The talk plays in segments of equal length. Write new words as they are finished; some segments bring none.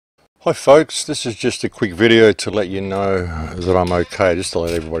Hi folks, this is just a quick video to let you know that I'm okay, just to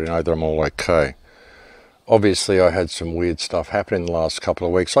let everybody know that I'm all okay. Obviously I had some weird stuff happen in the last couple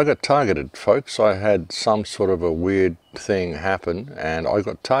of weeks. I got targeted, folks. I had some sort of a weird thing happen and I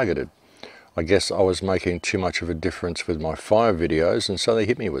got targeted. I guess I was making too much of a difference with my fire videos, and so they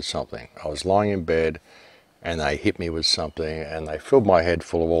hit me with something. I was lying in bed and they hit me with something and they filled my head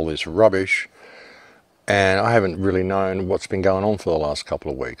full of all this rubbish. And I haven't really known what's been going on for the last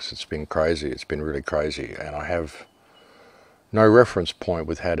couple of weeks. It's been crazy. It's been really crazy. And I have no reference point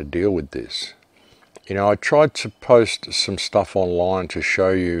with how to deal with this. You know, I tried to post some stuff online to show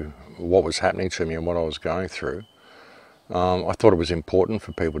you what was happening to me and what I was going through. I thought it was important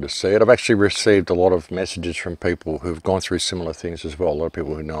for people to see it. I've actually received a lot of messages from people who've gone through similar things as well. A lot of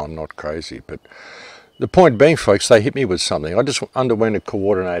people who know I'm not crazy. But the point being, folks, they hit me with something. I just underwent a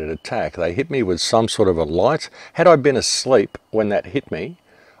coordinated attack. They hit me with some sort of a light. Had I been asleep when that hit me,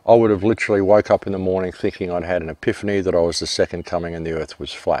 I would have literally woke up in the morning thinking I'd had an epiphany that I was the second coming and the earth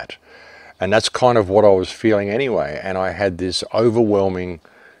was flat. And that's kind of what I was feeling anyway. And I had this overwhelming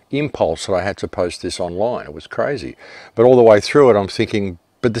impulse that I had to post this online. It was crazy. But all the way through it, I'm thinking,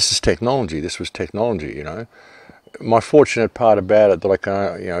 but this is technology. This was technology, you know. My fortunate part about it, that I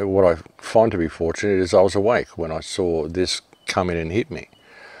can, you know, what I find to be fortunate, is I was awake when I saw this come in and hit me.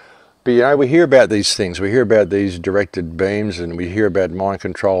 But you know, we hear about these things, we hear about these directed beams, and we hear about mind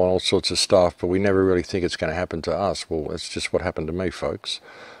control and all sorts of stuff, but we never really think it's going to happen to us. Well, that's just what happened to me, folks.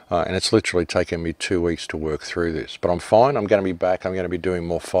 And it's literally taken me 2 weeks to work through this. But I'm fine. I'm going to be back. I'm going to be doing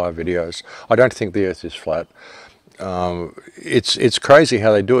more fire videos. I don't think the earth is flat. It's crazy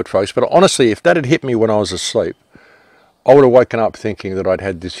how they do it, folks. But honestly, if that had hit me when I was asleep, I would have woken up thinking that I'd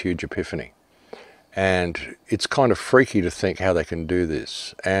had this huge epiphany. And it's kind of freaky to think how they can do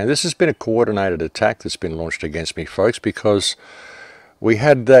this. And this has been a coordinated attack that's been launched against me, folks, because we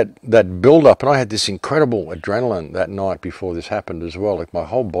had that build-up, and I had this incredible adrenaline that night before this happened as well. Like, my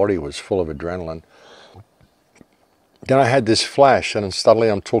whole body was full of adrenaline. Then I had this flash, and suddenly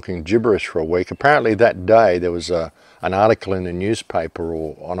I'm talking gibberish for a week. Apparently that day there was an article in the newspaper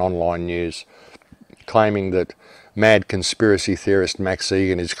or on online news claiming that mad conspiracy theorist Max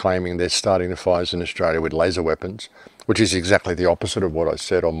Igan is claiming they're starting the fires in Australia with laser weapons, which is exactly the opposite of what I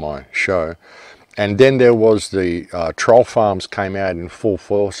said on my show. And then there was the troll farms came out in full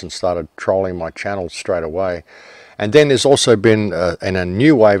force and started trolling my channel straight away. And then there's also been, in a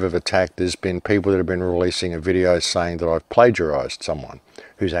new wave of attack, there's been people that have been releasing a video saying that I've plagiarized someone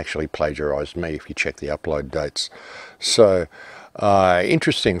who's actually plagiarized me, if you check the upload dates. So,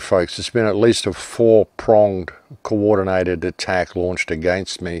 interesting, folks. It's been at least a four-pronged coordinated attack launched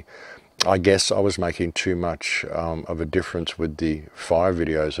against me. I guess I was making too much of a difference with the fire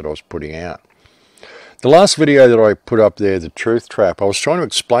videos that I was putting out. The last video that I put up there, the truth trap, I was trying to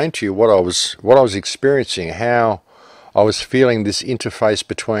explain to you what I was experiencing, how I was feeling this interface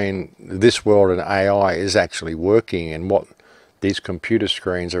between this world and AI is actually working, and what these computer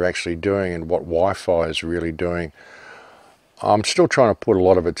screens are actually doing, and what Wi-Fi is really doing. I'm still trying to put a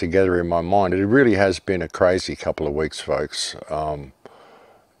lot of it together in my mind. It really has been a crazy couple of weeks, folks.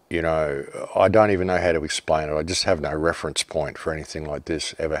 You know, I don't even know how to explain it. I just have no reference point for anything like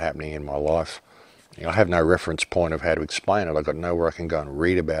this ever happening in my life. You know, I have no reference point of how to explain it. I've got nowhere I can go and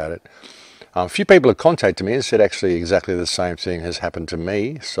read about it. A few people have contacted me and said actually exactly the same thing has happened to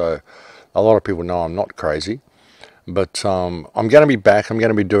me. So a lot of people know I'm not crazy. But I'm going to be back. I'm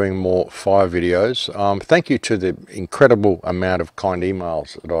going to be doing more fire videos. Thank you to the incredible amount of kind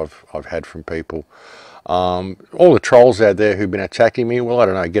emails that I've had from people. All the trolls out there who've been attacking me, well, I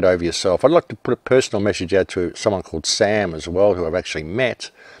don't know, get over yourself. I'd like to put a personal message out to someone called Sam as well, who I've actually met.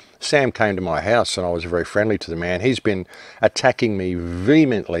 Sam came to my house and I was very friendly to the man. He's been attacking me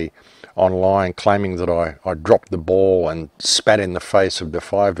vehemently online, claiming that I dropped the ball and spat in the face of the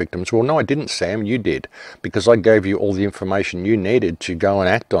fire victims. Well, no, I didn't, Sam. You did, because I gave you all the information you needed to go and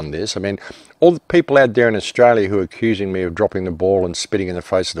act on this. I mean, all the people out there in Australia who are accusing me of dropping the ball and spitting in the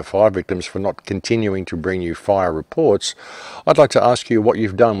face of the fire victims for not continuing to bring you fire reports, I'd like to ask you what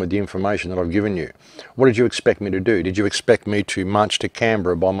you've done with the information that I've given you. What did you expect me to do? Did you expect me to march to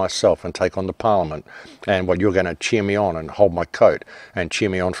Canberra by myself and take on the Parliament? And what, you're going to cheer me on and hold my coat and cheer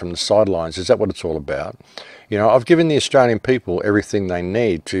me on from the sidelines? Is that what it's all about? You know, I've given the Australian people everything they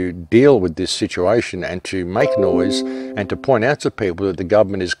need to deal with this situation and to make noise and to point out to people that the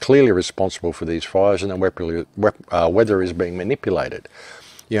government is clearly responsible for these fires and the weather is being manipulated.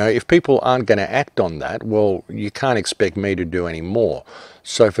 You know, if people aren't going to act on that, well, you can't expect me to do any more.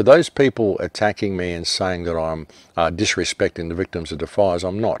 So for those people attacking me and saying that I'm disrespecting the victims of the fires,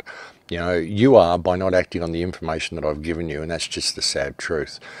 I'm not. You know, you are by not acting on the information that I've given you, and that's just the sad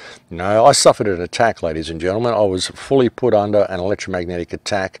truth. You know, I suffered an attack, ladies and gentlemen. I was fully put under an electromagnetic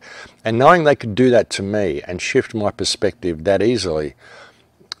attack, and knowing they could do that to me and shift my perspective that easily,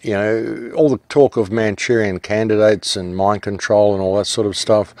 you know, all the talk of Manchurian candidates and mind control and all that sort of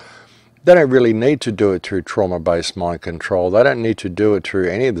stuff, they don't really need to do it through trauma-based mind control. They don't need to do it through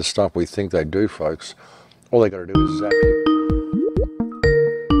any of the stuff we think they do, folks. All they got to do is zap you.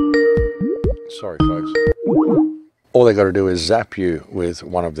 Sorry, folks. All they got to do is zap you with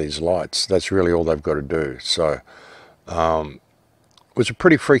one of these lights. That's really all they've got to do. So, it was a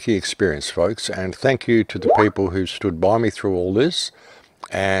pretty freaky experience, folks. And thank you to the people who stood by me through all this.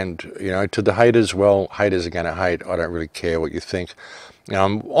 And, you know, to the haters, well, haters are going to hate. I don't really care what you think.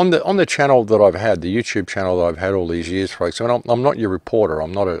 On the channel that I've had, the YouTube channel that I've had all these years, folks, and I'm not your reporter.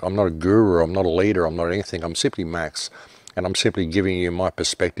 I'm not a guru. I'm not a leader. I'm not anything. I'm simply Max, and I'm simply giving you my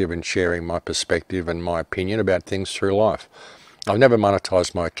perspective and sharing my perspective and my opinion about things through life. I've never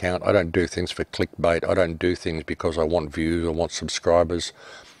monetized my account. I don't do things for clickbait. I don't do things because I want views or want subscribers.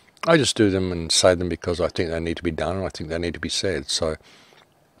 I just do them and say them because I think they need to be done and I think they need to be said. So,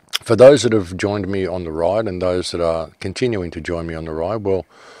 for those that have joined me on the ride and those that are continuing to join me on the ride, well,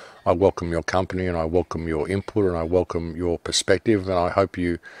 I welcome your company and I welcome your input and I welcome your perspective, and I hope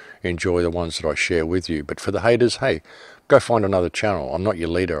you enjoy the ones that I share with you. But for the haters, hey, go find another channel. I'm not your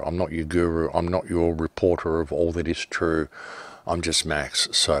leader. I'm not your guru. I'm not your reporter of all that is true. I'm just Max.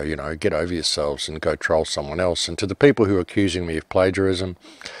 So, you know, get over yourselves and go troll someone else. And to the people who are accusing me of plagiarism,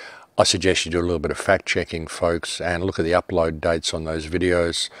 I suggest you do a little bit of fact-checking, folks, and look at the upload dates on those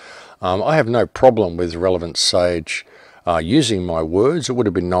videos. I have no problem with Relevant Sage using my words. It would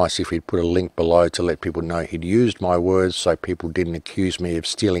have been nice if he'd put a link below to let people know he'd used my words so people didn't accuse me of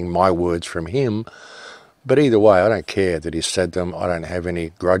stealing my words from him. But either way, I don't care that he said them. I don't have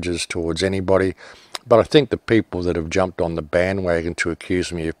any grudges towards anybody. But I think the people that have jumped on the bandwagon to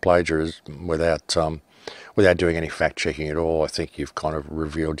accuse me of plagiarism without doing any fact-checking at all, I think you've kind of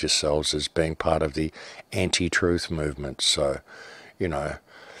revealed yourselves as being part of the anti-truth movement. So, you know,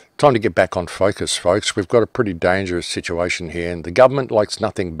 time to get back on focus, folks. We've got a pretty dangerous situation here, and the government likes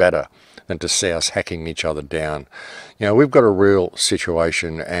nothing better than to see us hacking each other down. You know, we've got a real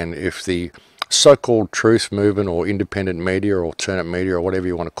situation, and if the so-called truth movement or independent media or alternate media or whatever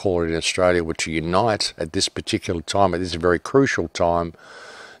you want to call it in Australia were to unite at this particular time, at this very crucial time,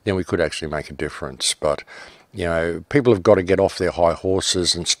 then we could actually make a difference. But, you know, people have got to get off their high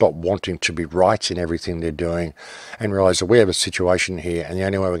horses and stop wanting to be right in everything they're doing and realise that we have a situation here, and the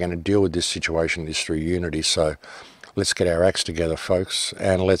only way we're going to deal with this situation is through unity. So let's get our acts together, folks,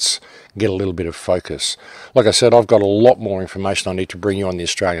 and let's get a little bit of focus. Like I said, I've got a lot more information I need to bring you on the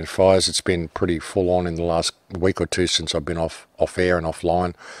Australian fires. It's been pretty full on in the last week or two since I've been off air and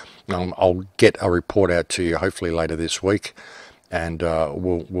offline. I'll get a report out to you hopefully later this week, and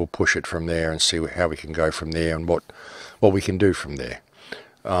we'll push it from there and see how we can go from there and what we can do from there.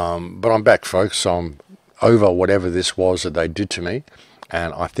 But I'm back, folks. I'm over whatever this was that they did to me,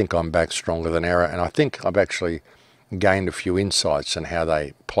 and I think I'm back stronger than ever, and I think I've actually gained a few insights on how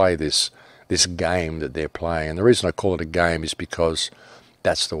they play this game that they're playing. And the reason I call it a game is because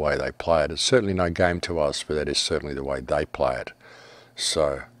that's the way they play it. It's certainly no game to us, but that is certainly the way they play it.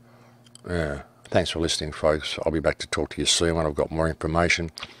 So, yeah. Thanks for listening, folks. I'll be back to talk to you soon when I've got more information.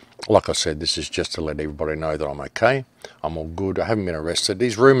 Like I said, this is just to let everybody know that I'm okay. I'm all good. I haven't been arrested.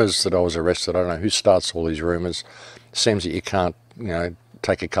 These rumours that I was arrested, I don't know who starts all these rumours. It seems that you can't, you know,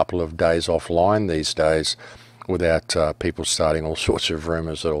 take a couple of days offline these days without people starting all sorts of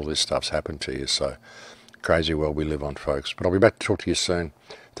rumours that all this stuff's happened to you. So, crazy world we live on, folks. But I'll be back to talk to you soon.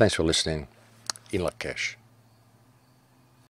 Thanks for listening. In Lakesh.